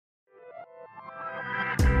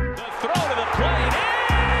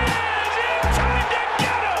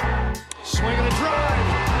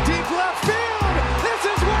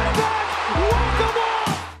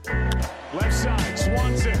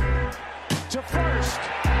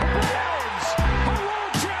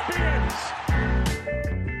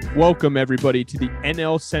Welcome, everybody, to the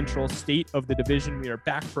NL Central State of the Division. We are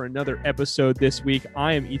back for another episode this week.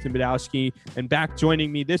 I am Ethan Badowski, and back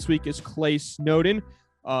joining me this week is Clay Snowden.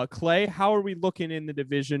 Clay, how are we looking in the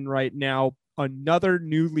division right now? Another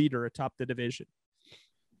new leader atop the division.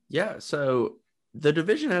 Yeah, so the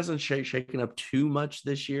division hasn't shaken up too much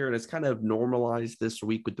this year, and it's kind of normalized this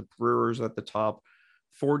week with the Brewers at the top,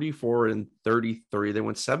 44-33. They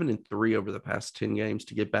went 7-3 over the past 10 games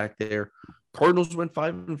to get back there. Cardinals went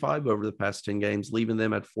 5-5 over the past 10 games, leaving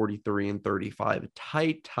them at 43-35.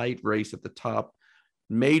 A tight race at the top.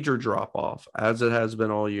 Major drop off, as it has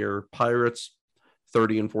been all year. Pirates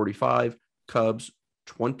 30-45, Cubs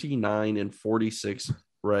 29-46,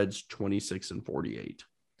 Reds 26-48.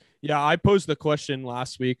 Yeah, I posed the question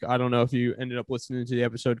last week. I don't know if you ended up listening to the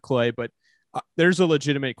episode, Clay, but there's a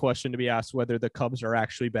legitimate question to be asked whether the Cubs are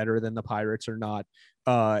actually better than the Pirates or not.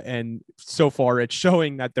 And so far it's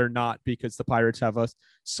showing that they're not, because the Pirates have a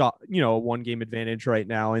one-game advantage right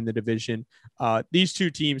now in the division. These two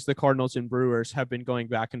teams, the Cardinals and Brewers, have been going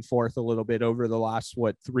back and forth a little bit over the last,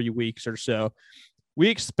 3 weeks or so. We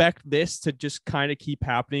expect this to just kind of keep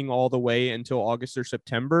happening all the way until August or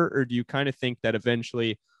September, or do you kind of think that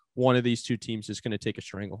eventually one of these two teams is going to take a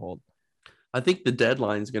stranglehold? I think the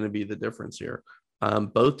deadline is going to be the difference here.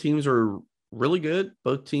 Both teams are really good.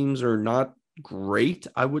 Both teams are not great,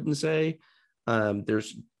 I wouldn't say.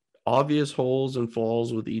 There's obvious holes and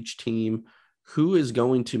flaws with each team. Who is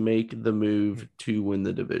going to make the move to win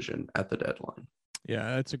the division at the deadline?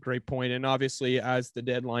 Yeah, that's a great point. And obviously, as the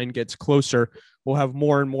deadline gets closer, we'll have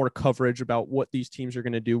more and more coverage about what these teams are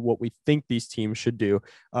going to do, what we think these teams should do,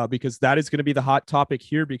 because that is going to be the hot topic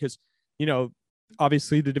here. Because,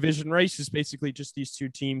 obviously the division race is basically just these two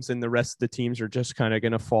teams, and the rest of the teams are just kind of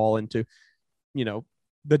going to fall into,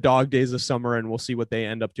 the dog days of summer, and we'll see what they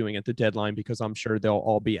end up doing at the deadline, because I'm sure they'll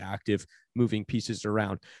all be active moving pieces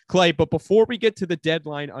around. Clay, but before we get to the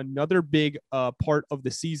deadline, another big part of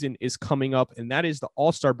the season is coming up, and that is the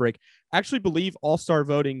All-Star break. I actually believe All-Star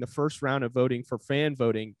voting, the first round of voting for fan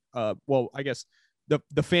voting, I guess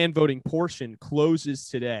the fan voting portion closes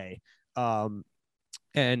today.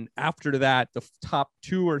 And after that, the top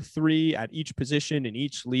 2 or 3 at each position in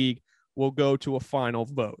each league will go to a final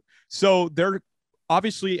vote. So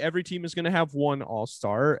obviously every team is going to have one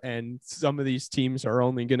All-Star, and some of these teams are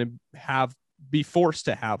only going to be forced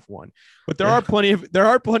to have one. But there are plenty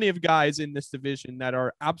of guys in this division that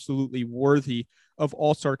are absolutely worthy of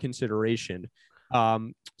All-Star consideration.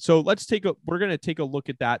 So we're going to take a look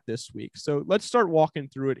at that this week. So let's start walking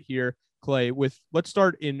through it here, Clay. Let's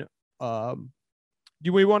start in.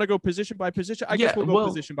 Do we want to go position by position? I guess we'll go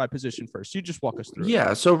position by position first. You just walk us through it.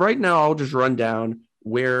 Yeah, so right now I'll just run down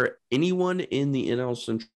where anyone in the NL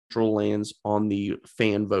Central lands on the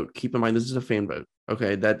fan vote. Keep in mind, this is a fan vote.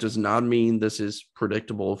 Okay, that does not mean this is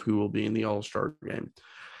predictable of who will be in the All-Star game.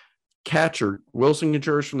 Catcher, Wilson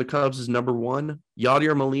Contreras from the Cubs is number 1.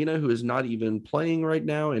 Yadier Molina, who is not even playing right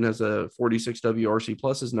now and has a 46 WRC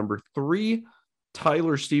plus, is number 3.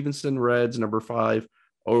 Tyler Stevenson, Reds, number 5.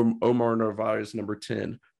 Omar Narvaez, number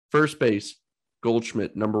 10. First base,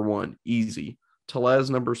 Goldschmidt, number 1. Easy.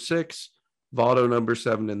 Tellez, number 6. Votto, number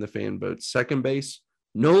 7 in the fan vote. Second base,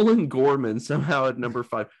 Nolan Gorman, somehow at number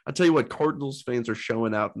 5. I'll tell you what, Cardinals fans are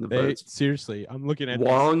showing out in the votes. Seriously, I'm looking at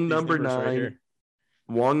Wong, number 9. Right,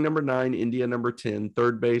 Wong, number 9. India, number 10.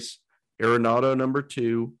 Third base, Arenado, number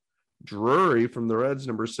 2. Drury from the Reds,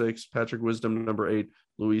 number 6. Patrick Wisdom, number 8.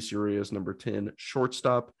 Luis Urias, number 10.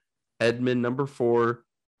 Shortstop, Edman, number 4.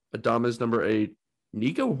 Adames, number 8.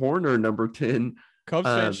 Nico Horner, number 10. Cubs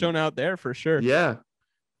fans shown out there for sure. Yeah.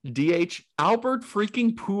 DH, Albert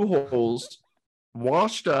freaking Pujols,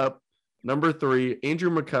 washed up, number 3. Andrew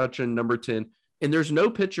McCutchen, number 10. And there's no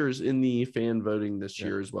pitchers in the fan voting this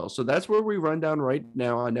year as well. So that's where we run down right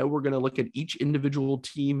now. I know we're going to look at each individual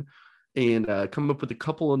team and come up with a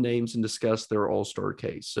couple of names and discuss their All-Star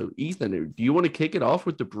case. So, Ethan, do you want to kick it off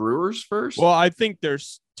with the Brewers first? Well, I think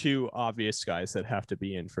there's 2 obvious guys that have to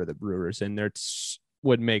be in for the Brewers, and there's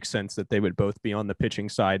would make sense that they would both be on the pitching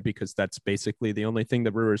side, because that's basically the only thing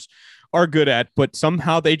the Brewers are good at, but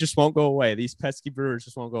somehow they just won't go away. These pesky Brewers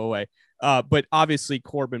just won't go away. But obviously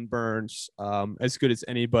Corbin Burns, as good as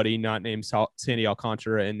anybody not named Sandy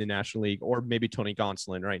Alcantara in the National League, or maybe Tony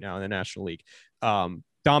Gonsolin right now in the National League.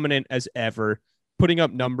 Dominant as ever, putting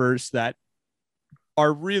up numbers that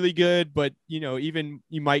are really good, but even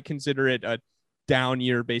you might consider it a down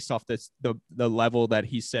year based off the level that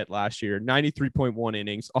he set last year. 93.1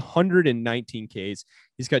 innings, 119 Ks.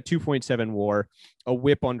 He's got 2.7 WAR, a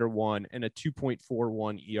WHIP under 1, and a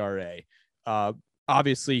 2.41 ERA.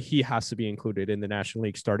 Obviously, he has to be included in the National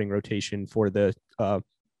League starting rotation for the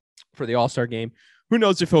for the All-Star game. Who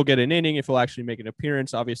knows if he'll get an inning, if he'll actually make an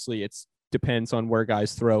appearance. Obviously, it depends on where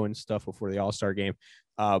guys throw and stuff before the All-Star game.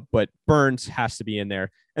 But Burns has to be in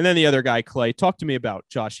there. And then the other guy, Clay, talk to me about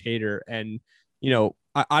Josh Hader. And,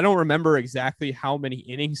 I don't remember exactly how many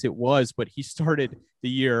innings it was, but he started the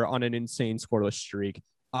year on an insane scoreless streak.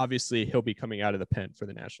 Obviously, he'll be coming out of the pen for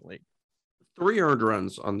the National League. 3 earned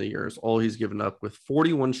runs on the year is all he's given up, with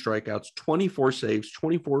 41 strikeouts, 24 saves,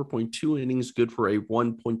 24.2 innings, good for a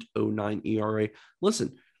 1.09 ERA.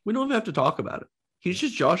 Listen, we don't even have to talk about it. He's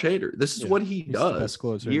just Josh Hader. This is what he does. Best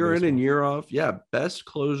closer year in and year off. Yeah, best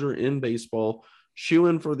closer in baseball. Shoe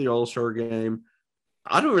in for the All-Star game.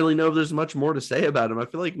 I don't really know if there's much more to say about him. I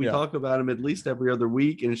feel like we talk about him at least every other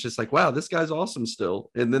week, and it's just like, wow, this guy's awesome still.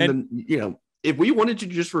 And then if we wanted to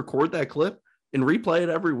just record that clip and replay it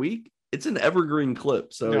every week, it's an evergreen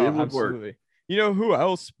clip. So it would work. Who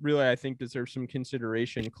else really I think deserves some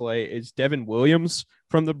consideration, Clay, is Devin Williams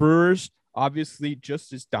from the Brewers. Obviously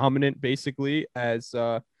just as dominant basically as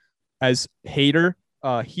Hader.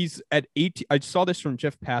 He's at 18. I saw this from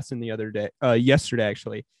Jeff Passan yesterday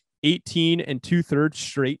actually. 18 2/3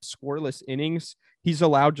 straight scoreless innings. He's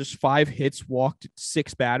allowed just 5 hits, walked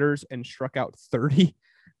 6 batters, and struck out 30.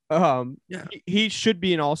 He should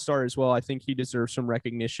be an all-star as well. I think he deserves some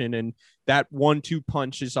recognition. And that 1-2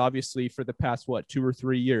 punch is obviously for the past, 2 or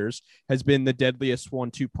 3 years has been the deadliest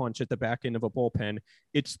 1-2 punch at the back end of a bullpen.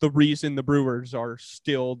 It's the reason the Brewers are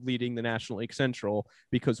still leading the National League Central,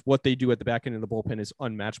 because what they do at the back end of the bullpen is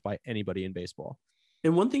unmatched by anybody in baseball.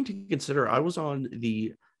 And one thing to consider, I was on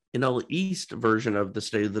the NL East version of the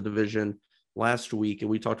State of the Division last week,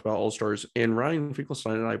 and we talked about all-stars, and Ryan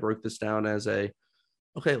Finkelstein and I broke this down as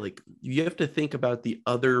you have to think about the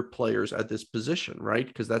other players at this position, right?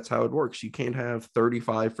 Because that's how it works. You can't have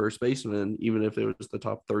 35 first basemen, even if it was the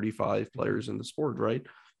top 35 players in the sport, right?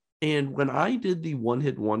 And when I did the One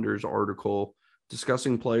Hit Wonders article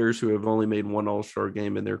discussing players who have only made one all-star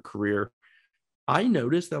game in their career, I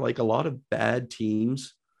noticed that a lot of bad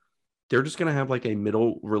teams, they're just going to have a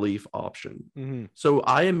middle relief option. Mm-hmm. So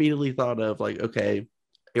I immediately thought of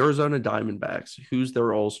Arizona Diamondbacks, who's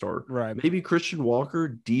their all-star? Right. Maybe Christian Walker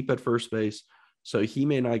deep at first base, so he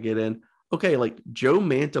may not get in. Okay, Joe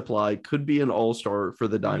Mantiply could be an all-star for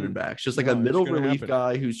the Diamondbacks, just a middle relief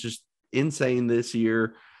guy who's just insane this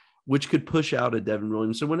year, which could push out a Devin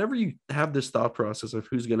Williams. So whenever you have this thought process of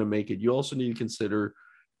who's going to make it, you also need to consider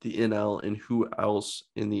the NL and who else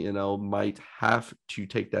in the NL might have to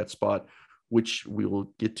take that spot, which we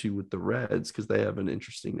will get to with the Reds because they have an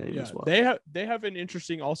interesting name as well. They have an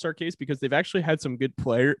interesting all-star case because they've actually had some good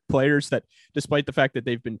players that, despite the fact that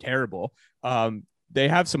they've been terrible, they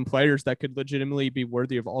have some players that could legitimately be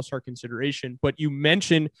worthy of all-star consideration. But you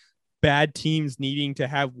mentioned bad teams needing to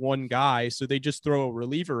have one guy, so they just throw a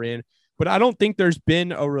reliever in. But I don't think there's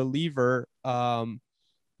been a reliever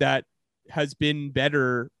that has been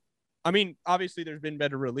better. I mean, obviously there's been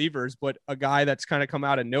better relievers, but a guy that's kind of come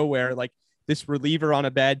out of nowhere, this reliever on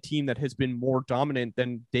a bad team that has been more dominant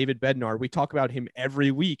than David Bednar. We talk about him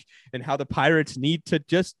every week and how the Pirates need to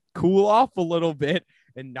just cool off a little bit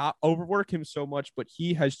and not overwork him so much, but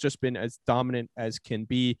he has just been as dominant as can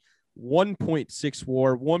be. 1.6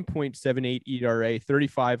 WAR, 1.78 ERA,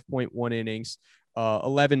 35.1 innings,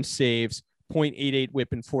 11 saves, 0.88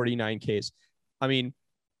 WHIP, and 49 Ks. I mean,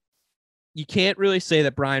 you can't really say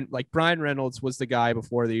that Brian Reynolds was the guy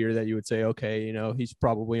before the year that you would say, okay, he's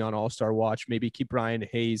probably on all-star watch. Maybe keep Brian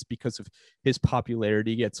Hayes because of his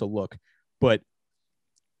popularity gets a look. But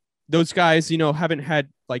those guys, haven't had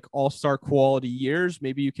all-star quality years.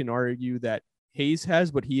 Maybe you can argue that Hayes has,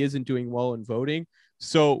 but he isn't doing well in voting.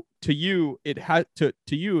 So to you, is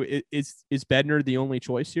Bednar the only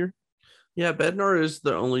choice here? Yeah, Bednar is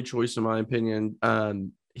the only choice in my opinion.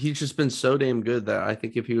 He's just been so damn good that I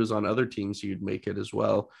think if he was on other teams, he'd make it as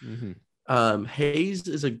well. Mm-hmm. Hayes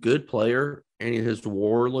is a good player and his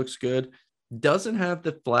WAR looks good. Doesn't have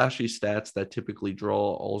the flashy stats that typically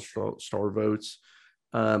draw all-star votes.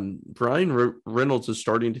 Brian Reynolds is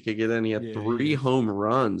starting to kick it in. He had 3 home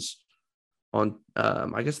runs on,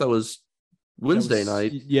 I guess that was Wednesday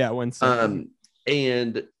night. Yeah, Wednesday.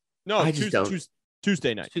 And no, I just don't.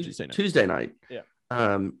 Tuesday night. Tuesday night. Yeah.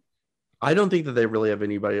 I don't think that they really have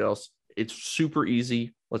anybody else. It's super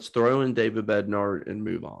easy. Let's throw in David Bednar and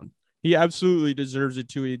move on. He absolutely deserves it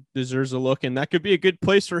too. He deserves a look, and that could be a good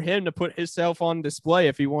place for him to put himself on display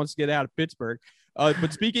if he wants to get out of Pittsburgh.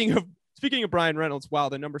 But speaking of Brian Reynolds, wow,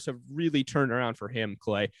 the numbers have really turned around for him,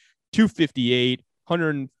 Clay. 258,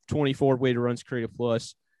 124 weighted runs created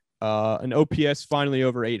plus, an OPS finally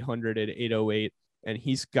over 800 at 808, and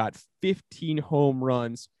he's got 15 home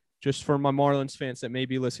runs, just for my Marlins fans that may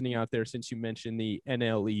be listening out there, since you mentioned the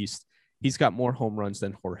NL East, he's got more home runs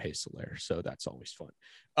than Jorge Soler. So that's always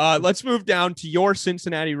fun. Let's move down to your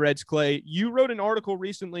Cincinnati Reds, Clay. You wrote an article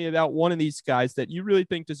recently about one of these guys that you really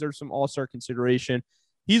think deserves some all-star consideration.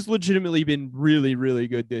 He's legitimately been really, really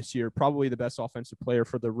good this year, probably the best offensive player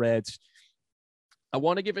for the Reds. I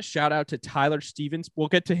want to give a shout out to Tyler Stevenson. We'll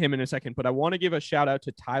get to him in a second, but I want to give a shout out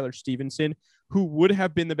to Tyler Stevenson, who would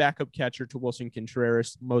have been the backup catcher to Wilson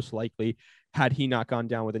Contreras, most likely, had he not gone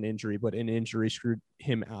down with an injury, but an injury screwed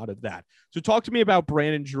him out of that. So talk to me about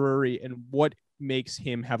Brandon Drury and what makes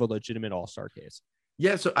him have a legitimate all-star case.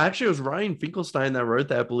 Yeah, so actually it was Ryan Finkelstein that wrote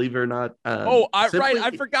that, believe it or not. Right.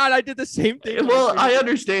 I forgot I did the same thing. Well, I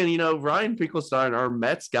understand, Ryan Finkelstein, our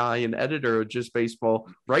Mets guy and editor of Just Baseball,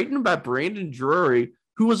 writing about Brandon Drury,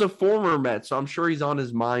 who was a former Met, so I'm sure he's on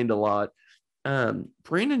his mind a lot.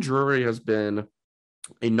 Brandon Drury has been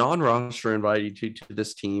a non-roster invitee to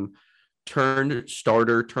this team, turned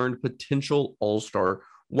starter, turned potential all-star,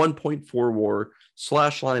 1.4 WAR,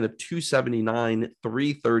 slash line of 279,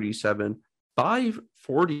 337,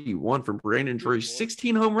 541 from Brandon Drury,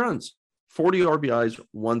 16 home runs, 40 RBIs,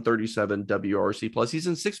 137 WRC plus. He's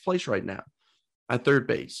in sixth place right now at third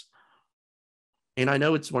base. And I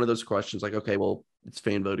know it's one of those questions like, okay, well, it's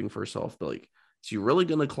fan voting first off, but like, is he really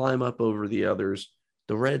going to climb up over the others?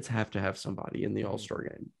 The Reds have to have somebody in the All-Star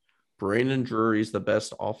game. Brandon Drury is the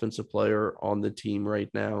best offensive player on the team right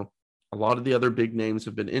now. A lot of the other big names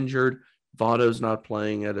have been injured. Votto's not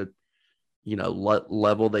playing at a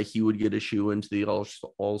level that he would get a shoe into the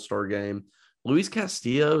All-Star game. Luis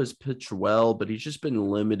Castillo has pitched well, but he's just been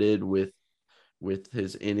limited with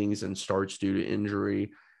his innings and starts due to injury.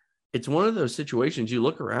 It's one of those situations you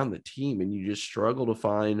look around the team and you just struggle to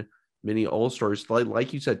find many All-Stars.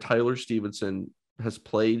 Like you said, Tyler Stevenson has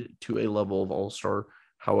played to a level of All-Star.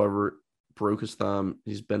 However, broke his thumb.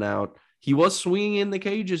 He's been out. He was swinging in the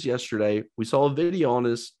cages yesterday. We saw a video on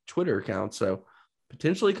his Twitter account, so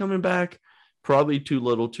potentially coming back. Probably too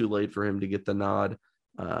little, too late for him to get the nod.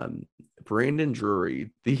 Brandon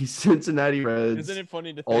Drury, the Cincinnati Reds, isn't it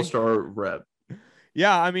funny to think? All-Star rep.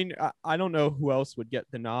 Yeah, I mean, I don't know who else would get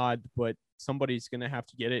the nod, but somebody's going to have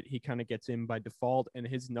to get it. He kind of gets in by default, and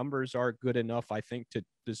his numbers are good enough, I think, to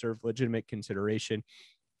deserve legitimate consideration.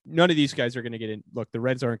 None of these guys are going to get in. Look, the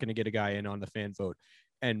Reds aren't going to get a guy in on the fan vote,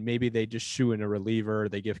 and maybe they just shoe in a reliever.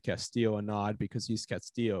 They give Castillo a nod because he's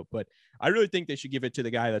Castillo, but I really think they should give it to the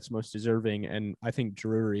guy that's most deserving, and I think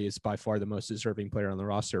Drury is by far the most deserving player on the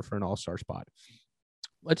roster for an all-star spot.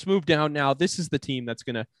 Let's move down now. This is the team that's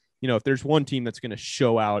going to, if there's one team that's going to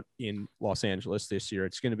show out in Los Angeles this year,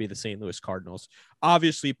 it's going to be the St. Louis Cardinals.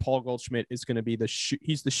 Obviously, Paul Goldschmidt is going to be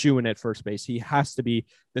he's the shoe-in at first base. He has to be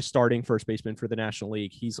the starting first baseman for the National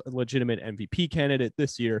League. He's a legitimate MVP candidate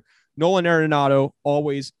this year. Nolan Arenado,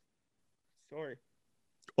 always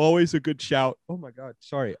a good shout. Oh my God,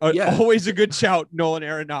 sorry. Always a good shout, Nolan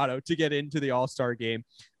Arenado, to get into the All-Star game.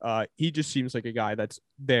 He just seems like a guy that's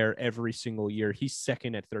there every single year. He's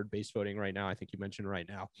second at third base voting right now. I think you mentioned right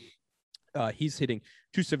now. He's hitting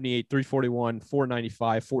 278, 341,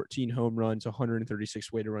 495, 14 home runs,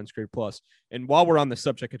 136 weighted runs created plus. And while we're on the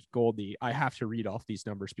subject of Goldie, I have to read off these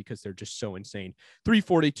numbers because they're just so insane.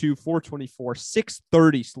 342, 424,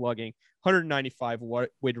 630 slugging, 195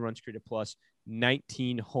 weighted runs created plus,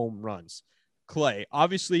 19 home runs. Clay,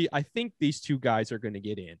 obviously, I think these two guys are going to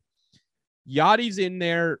get in. Yadi's in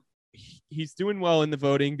there. He's doing well in the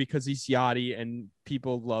voting because he's Yadi and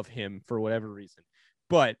people love him for whatever reason.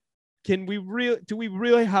 But do we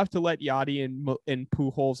really have to let Yadi and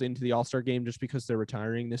Pujols into the All-Star game just because they're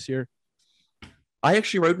retiring this year? I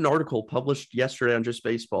actually wrote an article published yesterday on Just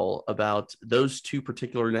Baseball about those two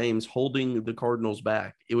particular names holding the Cardinals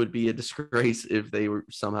back. It would be a disgrace if they were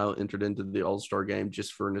somehow entered into the All-Star game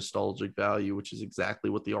just for nostalgic value, which is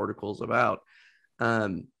exactly what the article is about.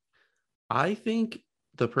 I think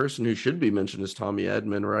the person who should be mentioned is Tommy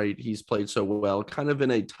Edman, right? He's played so well, kind of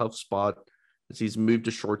in a tough spot as he's moved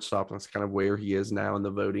to shortstop. That's kind of where he is now in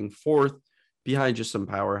the voting. Fourth, behind just some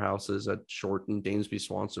powerhouses at short, and Dansby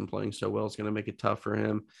Swanson playing so well is going to make it tough for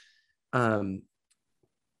him.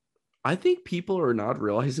 I think people are not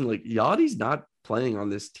realizing like Yadi's not playing on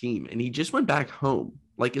this team, and he just went back home,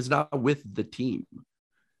 like is not with the team.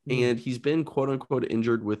 And he's been quote unquote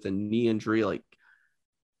injured with a knee injury. Like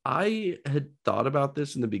I had thought about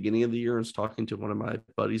this in the beginning of the year and was talking to one of my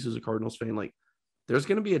buddies who's a Cardinals fan. Like there's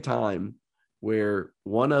going to be a time where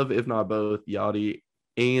one of, if not both, Yadi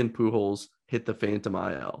and Pujols hit the phantom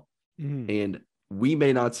IL, and we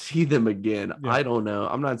may not see them again. Yeah. I don't know.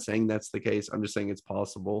 I'm not saying that's the case. I'm just saying it's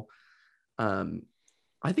possible.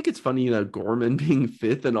 I think it's funny, Gorman being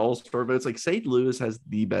fifth in all-star votes. Like St. Louis has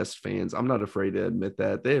the best fans. I'm not afraid to admit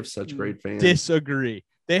that. They have such great fans. Disagree.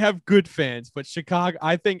 They have good fans, but Chicago,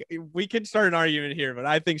 I think we can start an argument here, but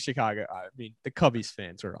I think Chicago, I mean, the Cubbies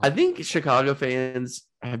fans are I think Chicago fans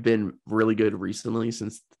have been really good recently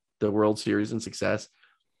since the World Series and success.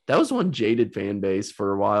 That was one jaded fan base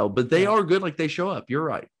for a while, but they are good. Like they show up. You're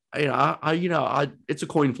right. It's a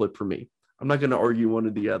coin flip for me. I'm not going to argue one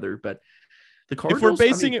or the other, but the Cardinals.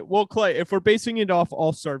 If we're basing it off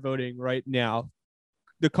all-star voting right now,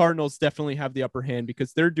 the Cardinals definitely have the upper hand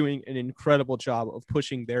because they're doing an incredible job of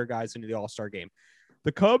pushing their guys into the all-star game.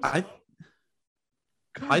 The Cubs.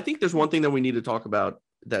 I think there's one thing that we need to talk about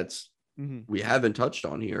that's we haven't touched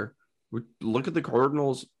on here. Look at the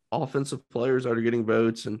Cardinals offensive players that are getting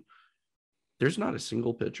votes, and there's not a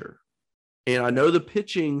single pitcher. And I know the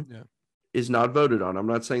pitching is not voted on. I'm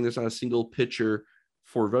not saying there's not a single pitcher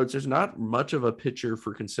for votes. There's not much of a pitcher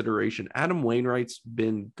for consideration. Adam Wainwright's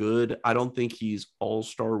been good. I don't think he's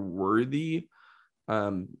all-star worthy,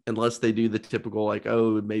 unless they do the typical, like,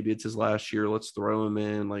 oh, maybe it's his last year, let's throw him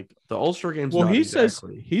in. Like the all-star game's not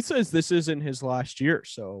exactly. He says this isn't his last year,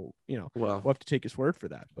 so we'll have to take his word for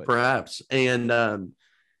that. But perhaps. And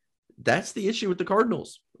that's the issue with the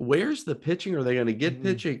Cardinals. Where's the pitching? Are they going to get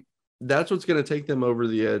pitching? That's what's going to take them over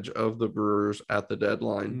the edge of the Brewers at the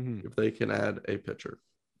deadline if they can add a pitcher.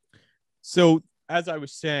 So, as I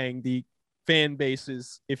was saying, the fan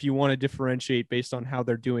bases, if you want to differentiate based on how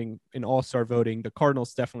they're doing in all-star voting, the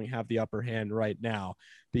Cardinals definitely have the upper hand right now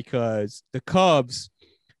because the Cubs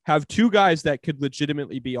have two guys that could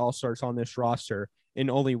legitimately be all-stars on this roster, and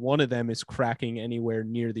only one of them is cracking anywhere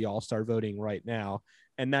near the all-star voting right now.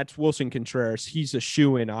 And that's Wilson Contreras. He's a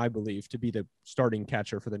shoo-in, I believe, to be the starting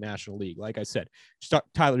catcher for the National League. Like I said,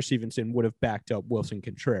 Tyler Stevenson would have backed up Wilson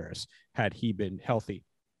Contreras had he been healthy.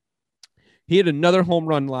 He had another home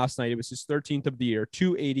run last night. It was his 13th of the year,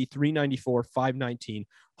 280, 394, 519,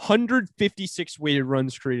 156 weighted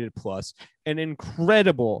runs created plus. An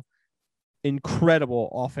incredible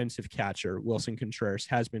offensive catcher Wilson Contreras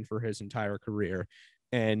has been for his entire career.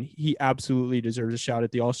 And he absolutely deserves a shout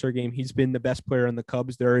at the All-Star game. He's been the best player on the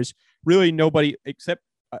Cubs. There is really nobody except,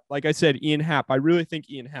 like I said, Ian Happ. I really think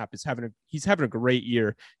Ian Happ is having a great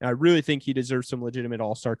year. And I really think he deserves some legitimate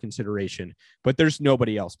All-Star consideration. But there's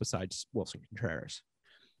nobody else besides Wilson Contreras.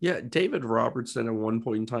 Yeah, David Robertson at one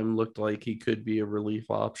point in time looked like he could be a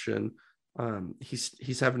relief option.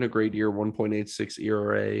 He's having a great year, 1.86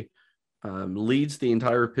 ERA. Leads the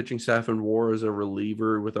entire pitching staff in WAR as a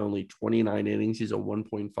reliever with only 29 innings. He's a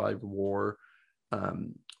 1.5 WAR.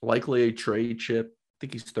 Likely a trade chip. I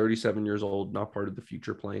think he's 37 years old, not part of the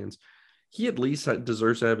future plans. He at least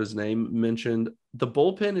deserves to have his name mentioned. The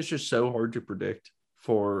bullpen is just so hard to predict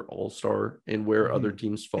for All-Star and where other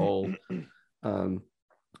teams fall.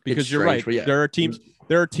 Because you're right. Yeah. There are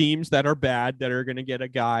teams that are bad that are going to get a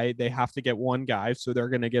guy. They have to get one guy, so they're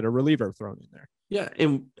going to get a reliever thrown in there. Yeah,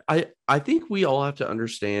 and I think we all have to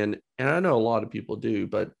understand, and I know a lot of people do,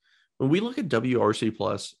 but when we look at WRC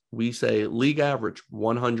plus, we say league average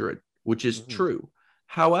 100, which is true.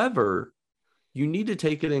 However, you need to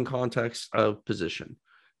take it in context of position.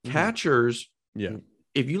 Catchers,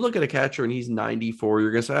 if you look at a catcher and he's 94,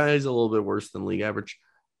 you're going to say he's a little bit worse than league average.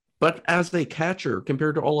 But as a catcher,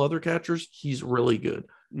 compared to all other catchers, he's really good.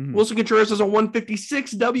 Wilson Contreras is a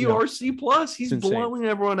 156 WRC plus. He's blowing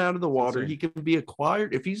everyone out of the water. He can be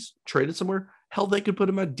acquired. If he's traded somewhere, hell, they could put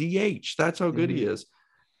him at DH. That's how good he is.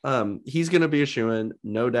 He's going to be a shoo-in,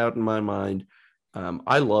 no doubt in my mind.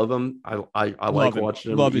 I love him. I like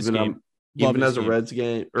watching him. Love his game. Even as a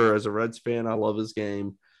Reds fan, I love his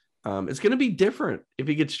game. It's going to be different if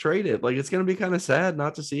he gets traded. Like, it's going to be kind of sad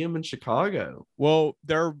not to see him in Chicago. Well,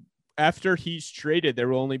 after he's traded, there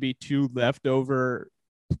will only be two leftover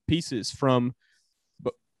pieces from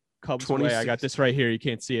Cubs way. I got this right here. You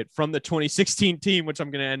can't see it. From the 2016 team, which I'm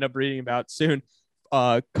going to end up reading about soon.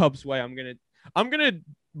 Cubs way. I'm going to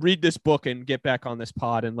read this book and get back on this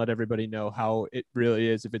pod and let everybody know how it really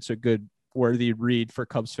is, if it's a good, worthy read for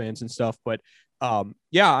Cubs fans and stuff. But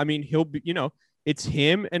yeah, I mean, he'll be, it's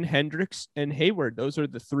him and Hendricks and Hayward. Those are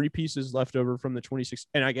the three pieces left over from the 26.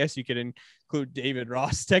 And I guess you could include David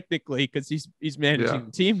Ross technically because he's managing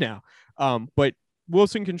the team now. But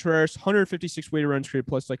Wilson Contreras, 156 weighted runs created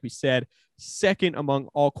plus, like we said, second among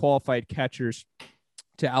all qualified catchers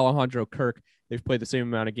to Alejandro Kirk. They've played the same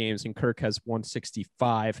amount of games, and Kirk has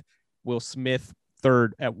 165. Will Smith,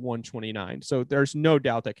 third at 129. So there's no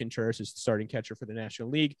doubt that Contreras is the starting catcher for the National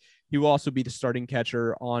League. He will also be the starting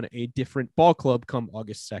catcher on a different ball club come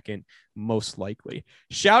August 2nd, most likely.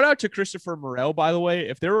 Shout out to Christopher Morel, by the way.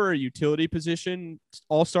 If there were a utility position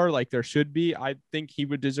all-star like there should be, I think he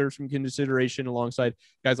would deserve some consideration alongside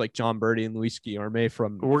guys like John Birdie and Luis Guillorme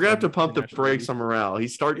from. We're gonna have to pump the brakes on Morel.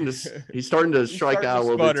 He's starting to strike out a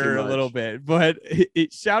little bit too much. A little bit, but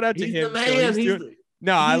shout out to him. The man.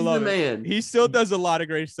 I love the man. He still does a lot of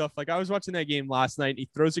great stuff. Like I was watching that game last night. He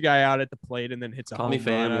throws a guy out at the plate and then hits a home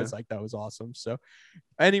run. I was like, that was awesome. So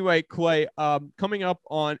anyway, Clay, coming up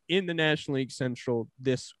in the National League Central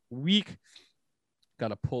this week, got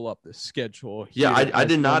to pull up the schedule here. Yeah, I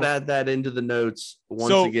did not add that into the notes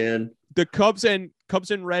once again. The Cubs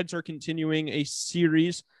and Reds are continuing a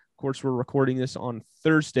series. Of course, we're recording this on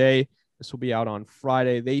Thursday. This will be out on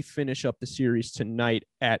Friday. They finish up the series tonight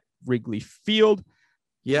at Wrigley Field.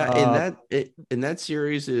 Yeah, and that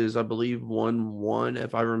series is, I believe, 1-1,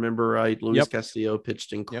 if I remember right. Luis Castillo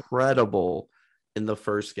pitched incredible in the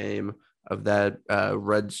first game of that.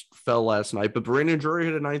 Reds fell last night, but Brandon Drury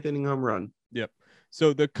hit a ninth inning home run. Yep.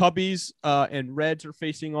 So the Cubbies and Reds are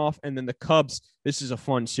facing off, and then the Cubs. This is a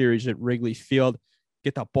fun series at Wrigley Field.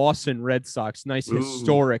 Get the Boston Red Sox. Nice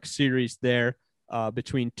historic series there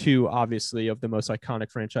between two, obviously, of the most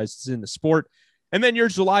iconic franchises in the sport. And then your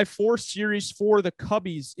July 4th series for the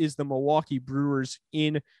Cubbies is the Milwaukee Brewers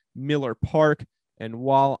in Miller Park. And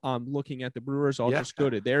while I'm looking at the Brewers, I'll just go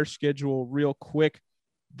to their schedule real quick.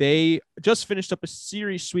 They just finished up a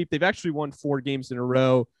series sweep. They've actually won 4 games in a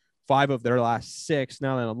row, 5 of their last 6.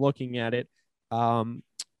 Now that I'm looking at it,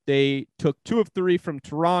 they took 2 of 3 from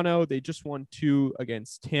Toronto. They just won 2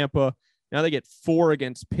 against Tampa. Now they get 4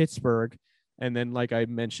 against Pittsburgh. And then, like I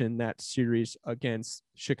mentioned, that series against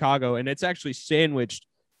Chicago. And it's actually sandwiched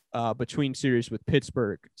between series with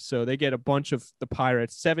Pittsburgh. So they get a bunch of the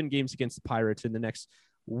Pirates, 7 games against the Pirates in the next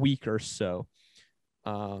week or so.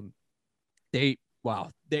 They're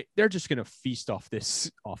just going to feast off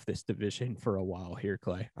this division for a while here,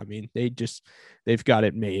 Clay. I mean, they've got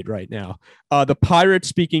it made right now. The Pirates,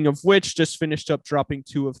 speaking of which, just finished up dropping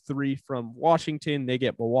 2 of 3 from Washington. They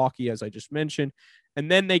get Milwaukee, as I just mentioned. And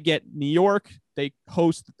then they get New York. They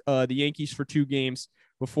host the Yankees for 2 games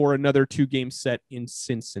before another 2-game set in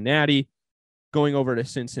Cincinnati. Going over to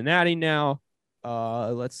Cincinnati now.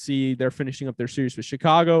 Let's see. They're finishing up their series with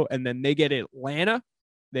Chicago. And then they get Atlanta.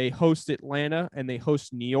 They host Atlanta and they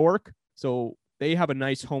host New York. So they have a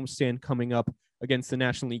nice homestand coming up against the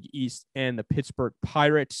National League East and the Pittsburgh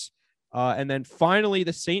Pirates. And then finally,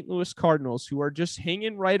 the St. Louis Cardinals, who are just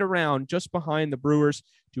hanging right around just behind the Brewers,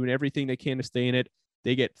 doing everything they can to stay in it.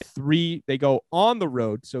 They get 3. They go on the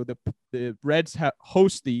road. So the Reds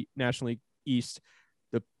host the National League East.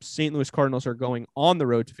 The St. Louis Cardinals are going on the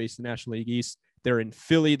road to face the National League East. They're in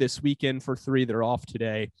Philly this weekend for 3. They're off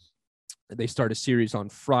today. They start a series on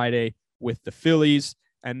Friday with the Phillies.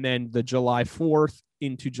 And then the July 4th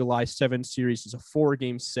into July 7th series is a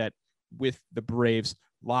 4-game set with the Braves.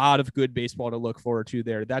 A lot of good baseball to look forward to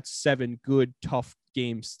there. That's 7 good, tough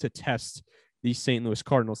games to test the St. Louis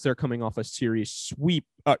Cardinals. They're coming off a series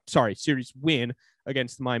win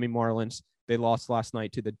against the Miami Marlins. They lost last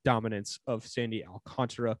night to the dominance of Sandy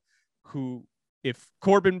Alcantara, who, if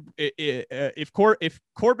Corbin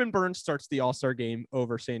Burns starts the All-Star game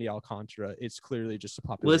over Sandy Alcantara, it's clearly just a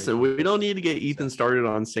popular. Listen, we don't need to get Ethan started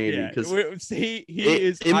on Sandy because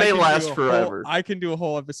it may last forever. I can do a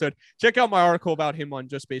whole episode. Check out my article about him on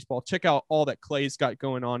Just Baseball. Check out all that Clay's got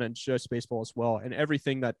going on in Just Baseball as well, and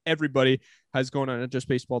everything that everybody has going on at Just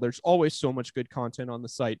Baseball. There's always so much good content on the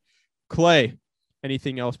site. Clay,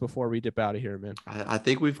 anything else before we dip out of here, man? I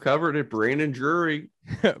think we've covered it. Brandon Drury.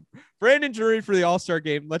 Brandon Drury for the All-Star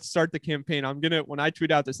game. Let's start the campaign. When I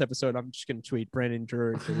tweet out this episode, I'm just going to tweet Brandon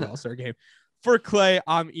Drury for the All-Star game. For Clay,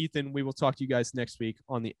 I'm Ethan. We will talk to you guys next week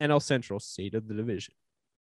on the NL Central State of the Division.